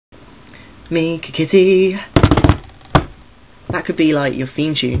Meekakitty. That could be like your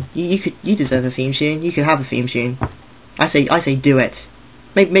theme tune. You deserve a theme tune. You could have a theme tune. I say do it.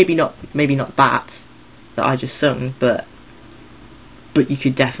 Maybe not that I just sung, but you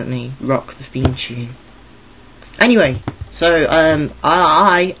could definitely rock the theme tune. Anyway, so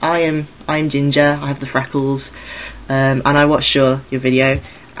I am Ginger. I have the freckles, and I watched your video,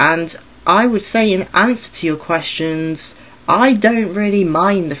 and I would say in answer to your questions, I don't really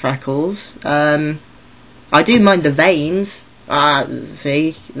mind the freckles. I do mind the veins.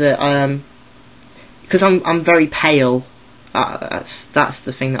 See that because I'm very pale. That's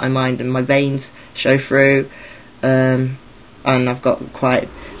the thing that I mind, and my veins show through. And I've got quite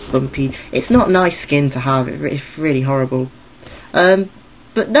bumpy. It's not nice skin to have. It's really horrible.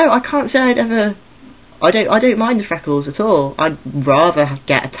 But no, I can't say I'd ever. I don't mind the freckles at all. I'd rather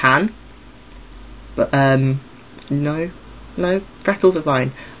get a tan. But no, freckles are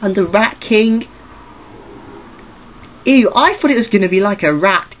fine. And the Rat King. Ew, I thought it was going to be like a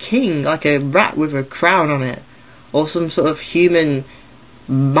rat king, like a rat with a crown on it, or some sort of human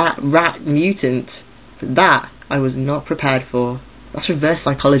rat mutant. But that I was not prepared for. That's reverse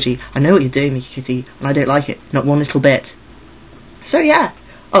psychology. I know what you're doing, Meekakitty, and I don't like it, not one little bit. So yeah.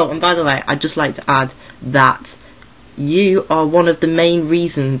 Oh, and by the way, I'd just like to add that you are one of the main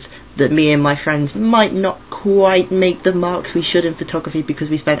reasons that me and my friends might not quite make the marks we should in photography,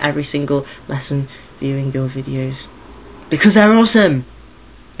 because we spent every single lesson viewing your videos. Because they're awesome!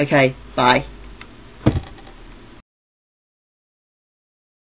 Okay, bye.